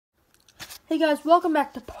Hey guys, welcome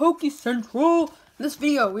back to Poke Central. In this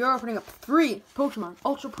video, we are opening up 3 Pokemon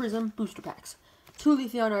Ultra Prism booster packs. 2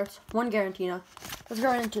 Leafeon Arts, 1 Garantina. Let's go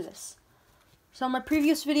right into this. So my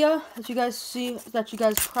previous video, as you guys see, that you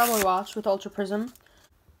guys probably watched with Ultra Prism.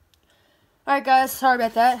 Alright guys, sorry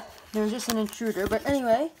about that. There was just an intruder. But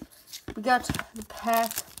anyway, we got the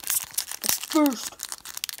pack, the first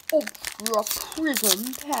Ultra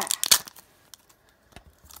Prism pack.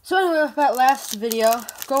 So anyway, with that last video,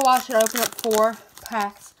 go watch it. I opened up 4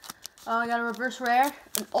 packs. I got a reverse rare,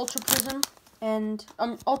 an Ultra Prism, and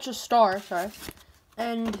Ultra Star, sorry,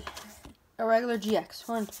 and a regular GX.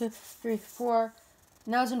 1, 2, 3, 4.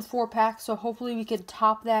 Now it's in 4 packs, so hopefully we could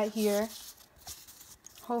top that here.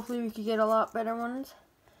 Hopefully we could get a lot better ones.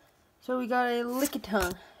 So we got a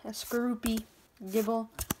Lickitung, a Skorupi, Gibble,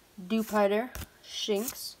 Dewpider,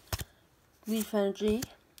 Shinx, Leaf Energy,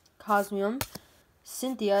 Cosmium,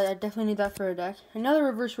 Cynthia, I definitely need that for a deck. Another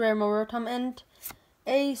reverse rare Morotom, and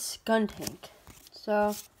a Skuntank.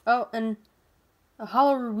 So, oh, and a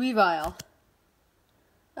Hollow Weavile.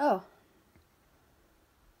 Oh.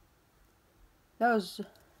 That was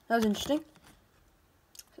interesting.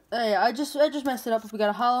 Yeah, I just messed it up. We got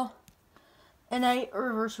a hollow and a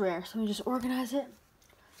reverse rare. So let me just organize it.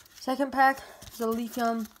 Second pack is a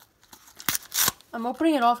Leafeon. I'm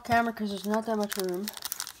opening it off camera because there's not that much room.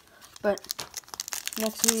 But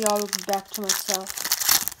next video I'll be back to myself.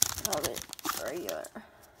 Oh, regular.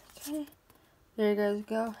 Okay. There you guys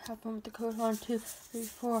go. Have fun with the code. 1, 2, 3,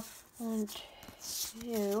 4. 1,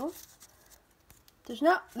 2. There's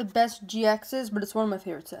not the best GXs, but it's one of my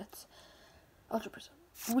favorite sets. Ultra Prism,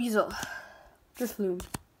 Weasel, Drifloon,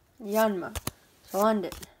 Yanma,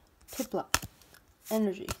 Salandit, Piplup,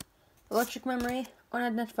 Energy, Electric Memory,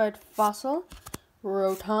 Unidentified Fossil,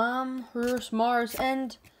 Rotom, Reverse Mars,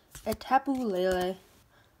 and a Tapu Lele.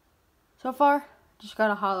 So far, just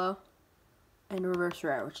got a hollow and a reverse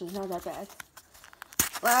rare, which is not that bad.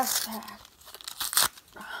 Last pack.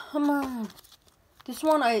 Come on. This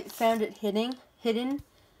one I found it hidden.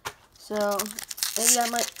 So maybe I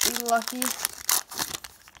might be lucky.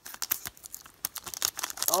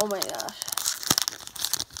 Oh my gosh.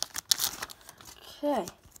 Okay.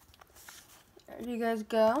 There you guys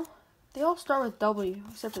go. They all start with W,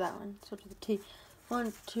 except for that one. Except for the T.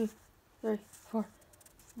 1, 2, 3, 4.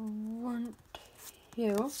 1,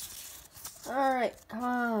 2. Alright, come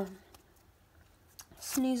on.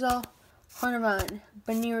 Sneasel, Carnivine,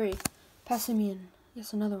 Baniri, Passimian.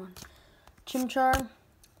 Yes, another one. Chimchar,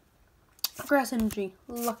 Grass Energy,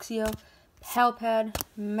 Luxio, Palpad,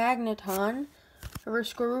 Magneton,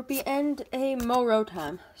 Reverse Skorupi, and a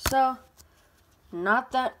Morotom. So,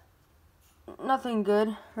 nothing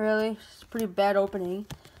good, really. It's a pretty bad opening.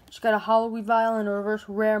 Just got a Hollow Weavile and a reverse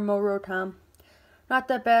rare Morotom. Not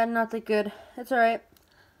that bad, not that good. It's alright.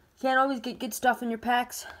 Can't always get good stuff in your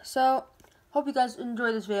packs. So, hope you guys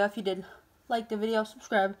enjoyed this video. If you did, like the video,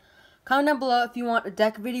 subscribe. Comment down below if you want a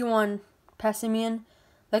deck video on Passimian.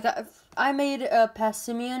 Like, I made a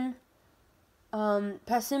Passimian,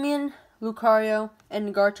 Lucario,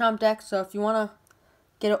 and Garchomp deck. So, if you want to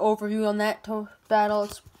get an overview on that battle,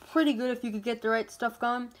 it's pretty good if you could get the right stuff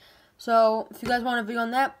going. So, if you guys want a video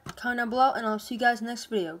on that, comment down below, and I'll see you guys in the next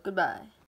video. Goodbye.